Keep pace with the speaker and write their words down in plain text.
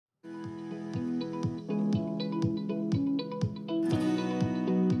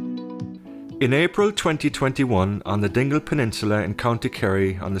In April 2021, on the Dingle Peninsula in County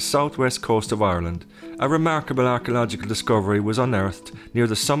Kerry on the southwest coast of Ireland, a remarkable archaeological discovery was unearthed near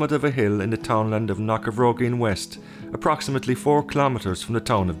the summit of a hill in the townland of Knockavrogeen West, approximately 4 kilometres from the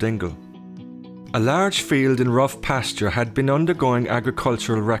town of Dingle. A large field in rough pasture had been undergoing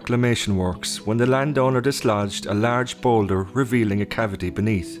agricultural reclamation works when the landowner dislodged a large boulder revealing a cavity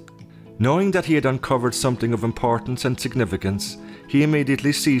beneath. Knowing that he had uncovered something of importance and significance, he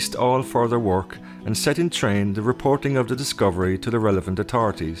immediately ceased all further work and set in train the reporting of the discovery to the relevant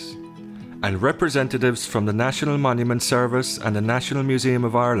authorities. And representatives from the National Monument Service and the National Museum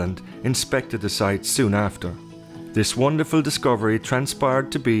of Ireland inspected the site soon after. This wonderful discovery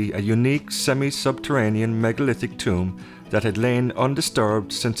transpired to be a unique semi-subterranean megalithic tomb that had lain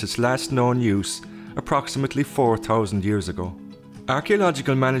undisturbed since its last known use approximately 4,000 years ago.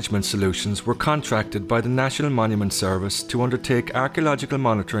 Archaeological Management Solutions were contracted by the National Monument Service to undertake archaeological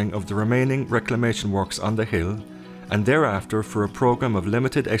monitoring of the remaining reclamation works on the hill, and thereafter for a programme of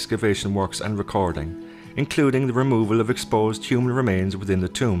limited excavation works and recording, including the removal of exposed human remains within the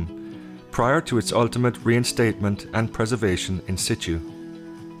tomb, prior to its ultimate reinstatement and preservation in situ.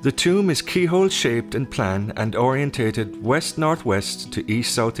 The tomb is keyhole-shaped in plan and orientated west-northwest to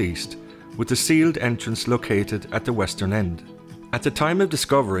east-southeast, with the sealed entrance located at the western end. At the time of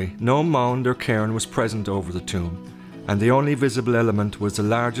discovery, no mound or cairn was present over the tomb, and the only visible element was the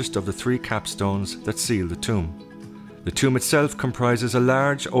largest of the 3 capstones that seal the tomb. The tomb itself comprises a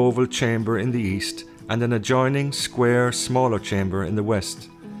large oval chamber in the east and an adjoining square, smaller chamber in the west,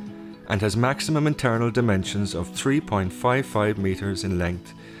 and has maximum internal dimensions of 3.55 metres in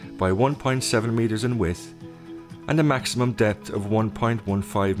length by 1.7 metres in width, and a maximum depth of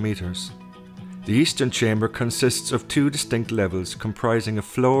 1.15 metres. The eastern chamber consists of 2 distinct levels comprising a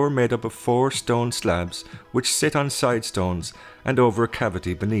floor made up of 4 stone slabs which sit on side stones and over a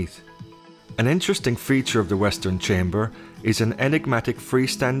cavity beneath. An interesting feature of the western chamber is an enigmatic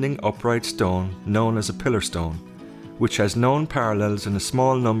freestanding upright stone known as a pillar stone, which has known parallels in a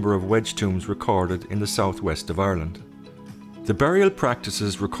small number of wedge tombs recorded in the southwest of Ireland. The burial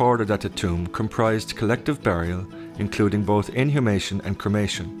practices recorded at the tomb comprised collective burial, including both inhumation and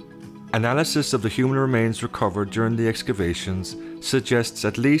cremation. Analysis of the human remains recovered during the excavations suggests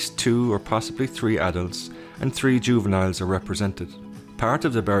at least 2 or possibly 3 adults and 3 juveniles are represented. Part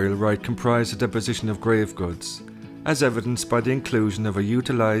of the burial rite comprised the deposition of grave goods, as evidenced by the inclusion of a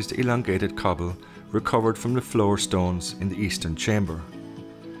utilised elongated cobble recovered from the floor stones in the eastern chamber.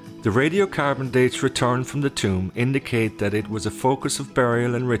 The radiocarbon dates returned from the tomb indicate that it was a focus of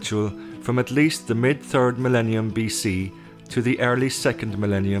burial and ritual from at least the mid-3rd millennium BC to the early 2nd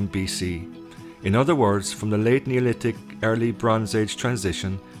millennium BC. In other words, from the Late Neolithic early Bronze Age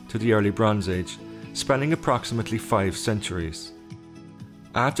transition to the early Bronze Age, spanning approximately 5 centuries.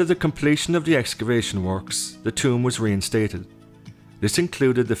 After the completion of the excavation works, the tomb was reinstated. This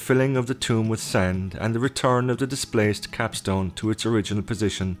included the filling of the tomb with sand and the return of the displaced capstone to its original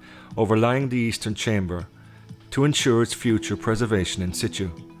position overlying the eastern chamber to ensure its future preservation in situ.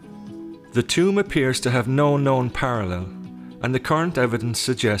 The tomb appears to have no known parallel, and the current evidence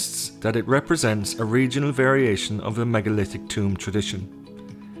suggests that it represents a regional variation of the megalithic tomb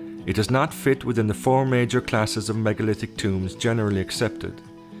tradition. It does not fit within the 4 major classes of megalithic tombs generally accepted,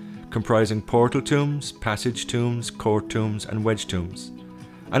 comprising portal tombs, passage tombs, court tombs and wedge tombs,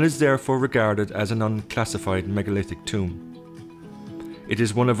 and is therefore regarded as an unclassified megalithic tomb. It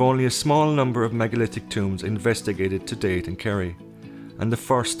is one of only a small number of megalithic tombs investigated to date in Kerry, and the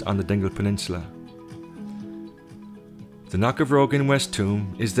first on the Dingle Peninsula. The Knockavrogeen West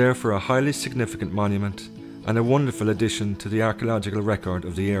tomb is therefore a highly significant monument and a wonderful addition to the archaeological record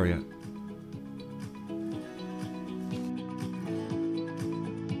of the area.